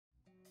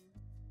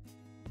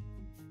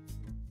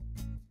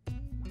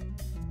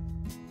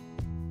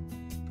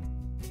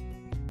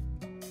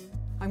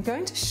I'm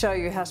going to show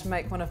you how to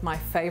make one of my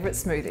favourite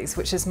smoothies,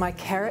 which is my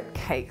carrot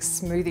cake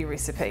smoothie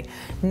recipe.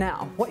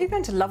 Now, what you're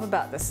going to love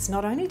about this is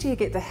not only do you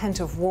get the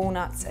hint of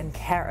walnuts and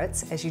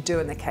carrots as you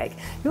do in the cake,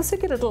 you also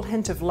get a little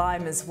hint of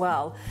lime as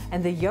well,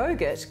 and the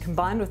yogurt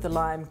combined with the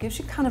lime gives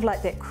you kind of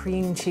like that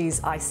cream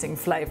cheese icing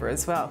flavour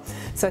as well.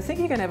 So I think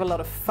you're going to have a lot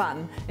of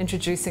fun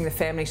introducing the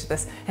family to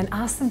this and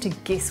ask them to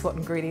guess what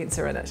ingredients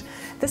are in it.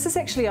 This is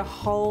actually a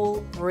whole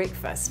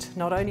breakfast.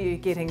 Not only are you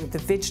getting the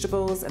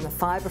vegetables and the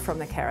fibre from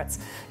the carrots,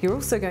 you're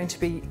also going to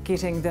be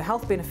getting the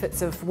health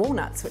benefits of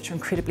walnuts, which are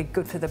incredibly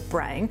good for the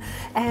brain,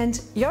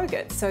 and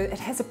yogurt, so it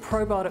has a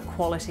probiotic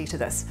quality to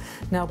this.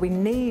 Now, we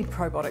need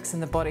probiotics in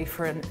the body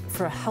for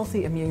a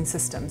healthy immune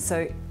system,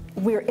 so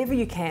wherever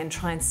you can,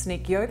 try and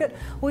sneak yogurt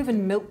or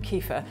even milk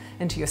kefir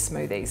into your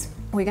smoothies.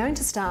 We're going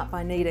to start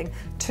by needing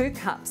 2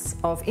 cups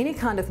of any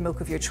kind of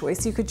milk of your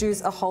choice. You could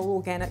use a whole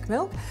organic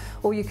milk,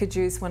 or you could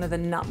use one of the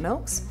nut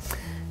milks.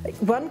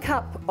 1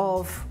 cup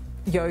of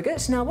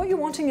yogurt. Now, what you're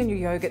wanting in your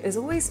yogurt is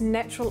always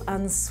natural,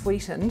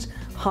 unsweetened,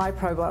 high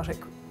probiotic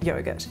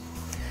yogurt.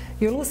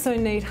 You'll also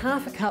need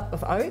 1/2 cup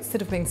of oats that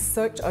have been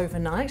soaked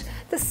overnight.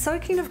 The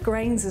soaking of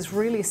grains is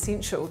really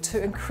essential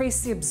to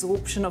increase the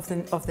absorption of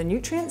the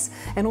nutrients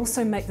and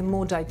also make them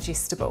more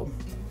digestible.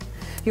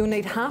 You'll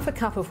need 1/2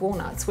 cup of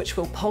walnuts, which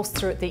will pulse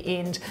through at the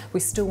end. We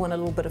still want a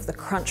little bit of the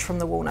crunch from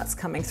the walnuts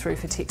coming through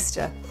for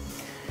texture.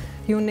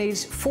 You'll need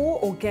 4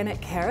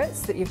 organic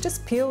carrots that you've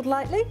just peeled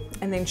lightly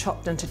and then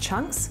chopped into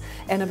chunks,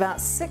 and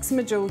about 6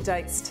 medjool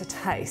dates to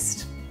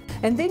taste.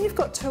 And then you've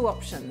got 2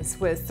 options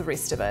with the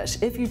rest of it.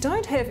 If you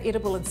don't have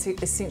edible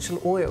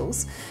essential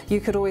oils,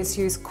 you could always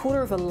use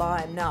 1/4 of a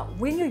lime. Now,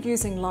 when you're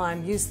using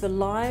lime, use the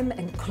lime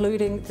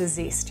including the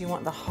zest. You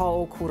want the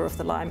whole 1/4 of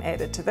the lime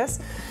added to this,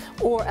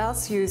 or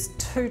else use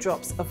 2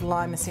 drops of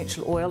lime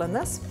essential oil in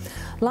this.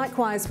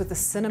 Likewise with the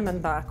cinnamon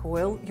bark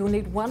oil, you'll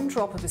need 1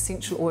 drop of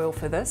essential oil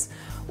for this,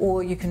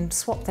 or you can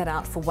swap that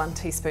out for 1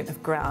 teaspoon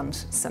of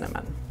ground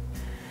cinnamon.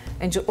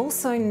 And you'll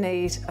also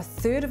need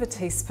 1/3 of a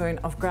teaspoon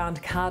of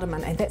ground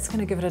cardamom, and that's going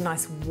to give it a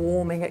nice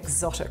warming,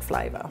 exotic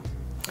flavour.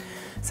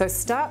 So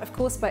start, of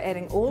course, by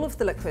adding all of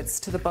the liquids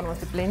to the bottom of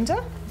the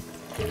blender.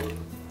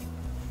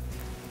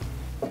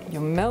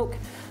 Your milk,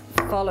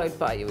 followed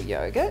by your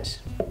yogurt.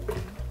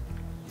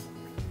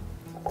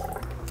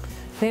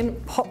 Then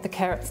pop the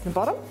carrots in the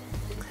bottom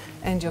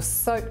and your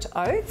soaked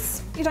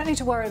oats. You don't need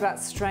to worry about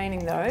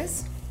straining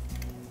those.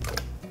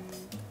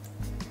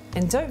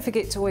 And don't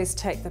forget to always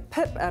take the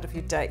pip out of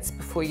your dates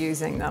before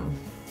using them.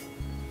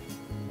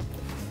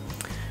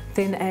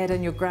 Then add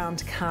in your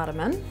ground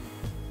cardamom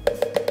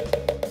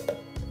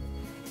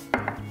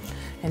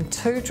and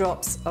 2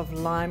 drops of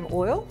lime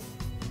oil,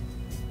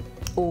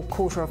 or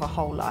 1/4 of a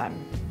whole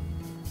lime.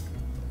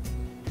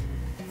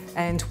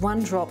 And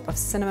 1 drop of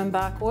cinnamon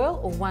bark oil,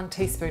 or 1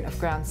 teaspoon of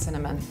ground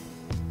cinnamon.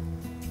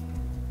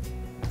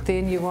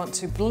 Then you want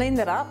to blend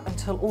that up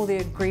until all the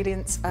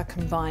ingredients are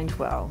combined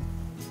well.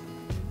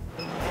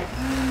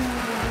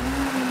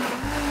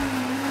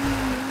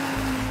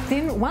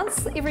 Then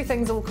once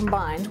everything's all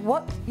combined,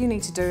 what you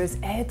need to do is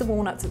add the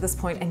walnuts at this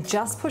point and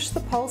just push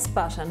the pulse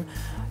button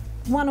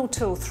 1 or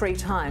 2 or 3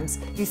 times.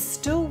 You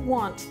still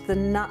want the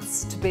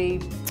nuts to be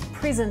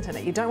present in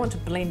it. You don't want to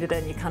blend it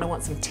in, you kind of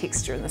want some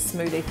texture in the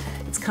smoothie.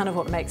 It's kind of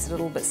what makes it a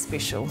little bit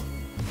special.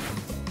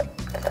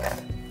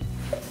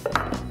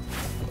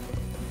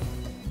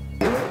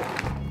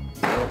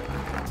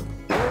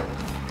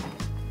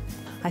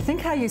 I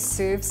think how you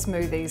serve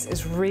smoothies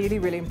is really,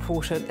 really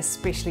important,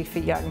 especially for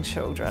young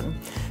children.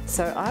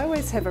 So I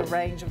always have a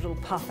range of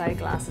little parfait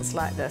glasses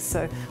like this.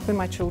 So when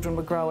my children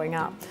were growing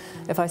up,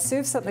 if I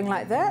serve something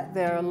like that,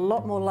 they're a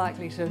lot more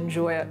likely to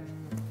enjoy it.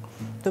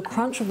 The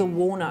crunch of the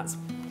walnuts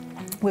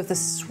with the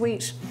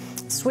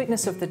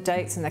sweetness of the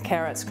dates and the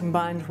carrots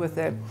combined with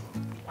the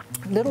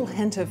little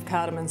hint of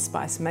cardamom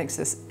spice makes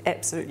this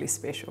absolutely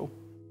special.